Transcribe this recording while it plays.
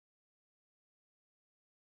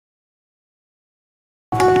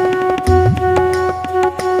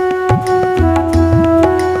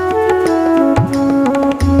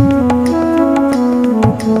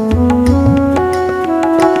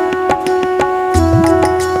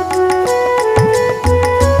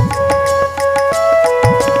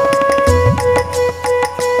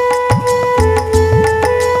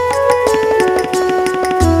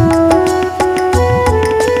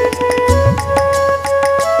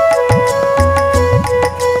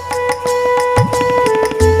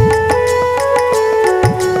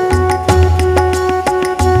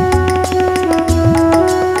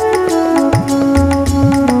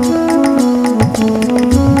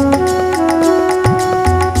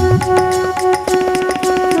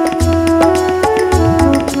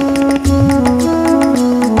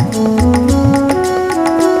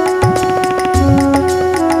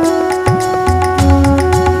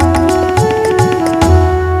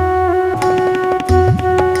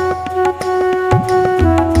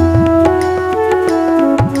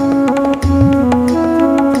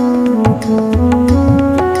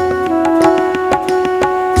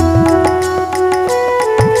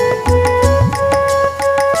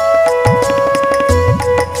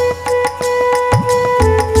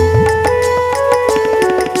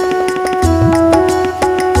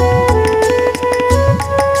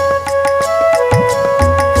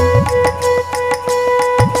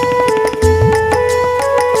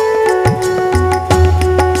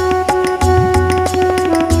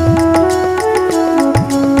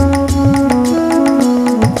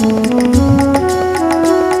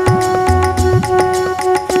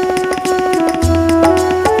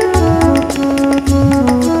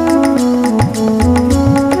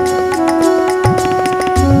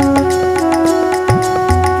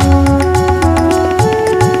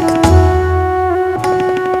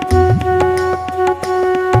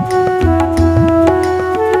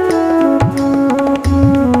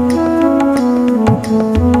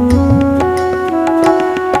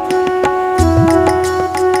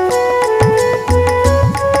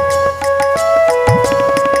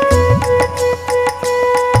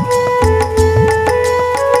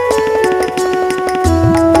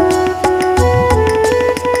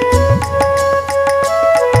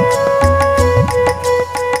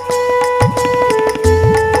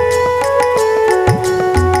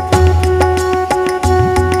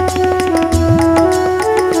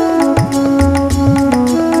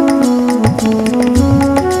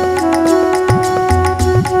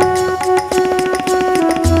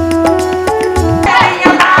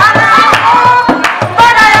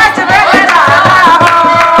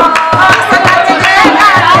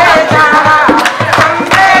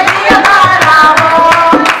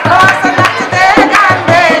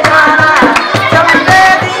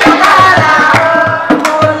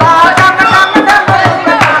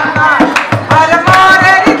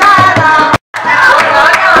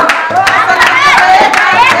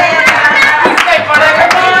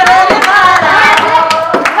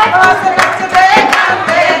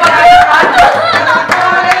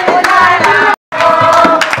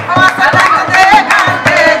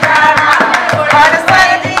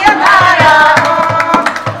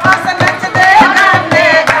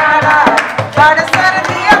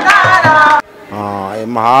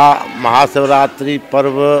महाशिवरात्रि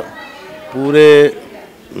पर्व पूरे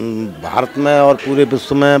भारत में और पूरे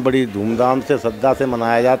विश्व में बड़ी धूमधाम से श्रद्धा से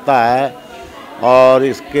मनाया जाता है। और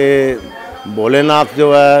इसके भोलेनाथ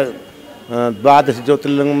जो है 12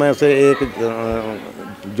 ज्योतिर्लिंग में से एक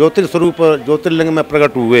ज्योतिर्लिंग में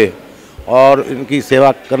प्रकट हुए और इनकी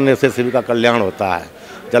सेवा करने से सभी का कल्याण होता है।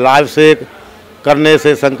 जलाभिषेक करने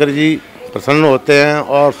से शंकर जी प्रसन्न होते हैं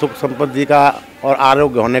और सुख संपत्ति का और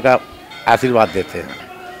आरोग्य होने का आशीर्वाद देते हैं।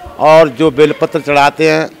 और जो बेलपत्र चढ़ाते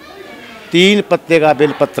हैं 3 पत्ते का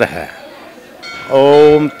बेलपत्र है।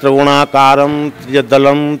 ओम त्रिगुणाकारम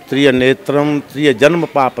त्रियदलम त्रियनेत्रम त्रियजन्म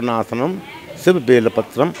पापनाशनम शिव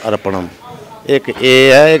बेलपत्रम अर्पणम। एक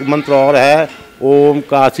ये है, एक मंत्र और है, ओम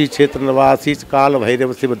काशी क्षेत्र निवासी काल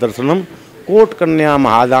भैरव शिव दर्शनम कोट कन्या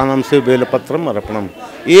महादानम शिव बेलपत्रम अर्पणम।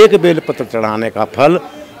 एक बेलपत्र चढ़ाने का फल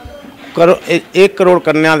 1 करोड़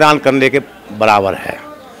कन्यादान करने के बराबर है।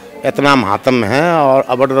 इतना महात्म है। और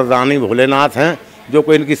अबड़दानी भोलेनाथ हैं, जो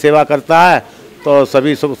कोई इनकी सेवा करता है तो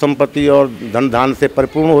सभी सुख संपत्ति और धन धान से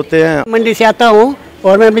परिपूर्ण होते हैं। मंडी से आता हूँ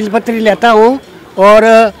और मैं बेलपत्र लेता हूँ और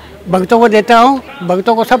भक्तों को देता हूँ,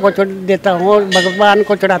 भक्तों को सबको देता हूँ और भगवान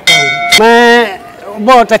को चढ़ाता हूँ। मैं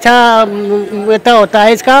बहुत अच्छा होता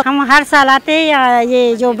है इसका। हम हर साल आते हैं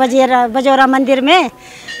ये जो बजौरा मंदिर में,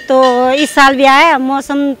 तो इस साल भी आए।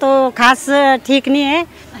 मौसम तो खास ठीक नहीं है,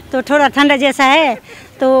 तो थोड़ा ठंडा जैसा है,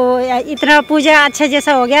 तो इतना पूजा अच्छा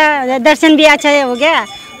जैसा हो गया, दर्शन भी अच्छा हो गया।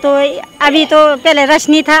 तो अभी तो पहले रश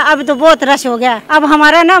नहीं था, अब तो बहुत रश हो गया। अब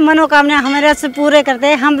हमारा ना मनोकामना हमारे से पूरे करते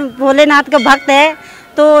हैं। हम भोलेनाथ के भक्त हैं,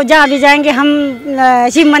 तो जहाँ भी जाएंगे हम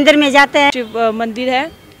शिव मंदिर में जाते हैं। शिव मंदिर है,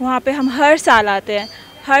 वहाँ पे हम हर साल आते हैं।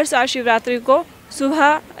 हर साल शिवरात्रि को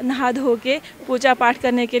सुबह नहा धो के पूजा पाठ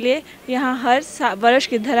करने के लिए यहाँ हर वर्ष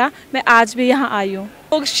की तरह मैं आज भी यहाँ आई हूँ।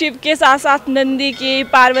 लोग शिव के साथ साथ नंदी की,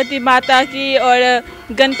 पार्वती माता की और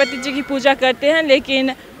गणपति जी की पूजा करते हैं,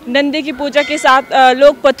 लेकिन नंदी की पूजा के साथ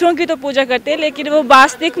लोग पत्थरों की तो पूजा करते हैं, लेकिन वो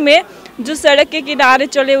वास्तविक में जो सड़क के किनारे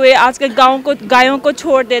चले हुए आजकल गायों को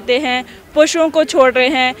छोड़ देते हैं, पशुओं को छोड़ रहे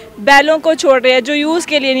हैं, बैलों को छोड़ रहे हैं, जो यूज़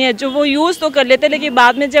के लिए नहीं है, जो वो यूज़ तो कर लेते हैं, लेकिन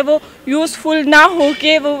बाद में जब वो यूज़फुल ना हो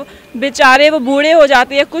के वो बेचारे वो बूढ़े हो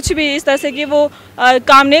जाते हैं, कुछ भी इस तरह से कि वो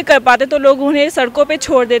काम नहीं कर पाते, तो लोग उन्हें सड़कों पे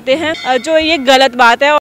छोड़ देते हैं, जो ये गलत बात है।